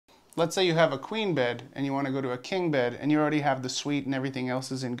Let's say you have a queen bed and you want to go to a king bed and you already have the suite and everything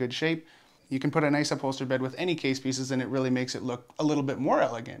else is in good shape. You can put a nice upholstered bed with any case pieces and it really makes it look a little bit more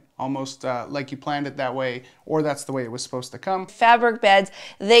elegant, almost like you planned it that way, or that's the way it was supposed to come. Fabric beds,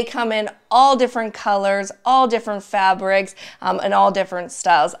 they come in all different colors, all different fabrics, and all different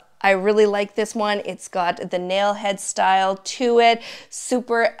styles. I really like this one. It's got the nail head style to it,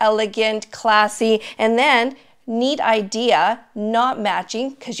 super elegant, classy, and then neat idea, not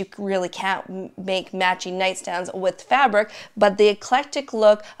matching, because you really can't make matching nightstands with fabric, but the eclectic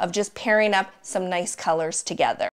look of just pairing up some nice colors together.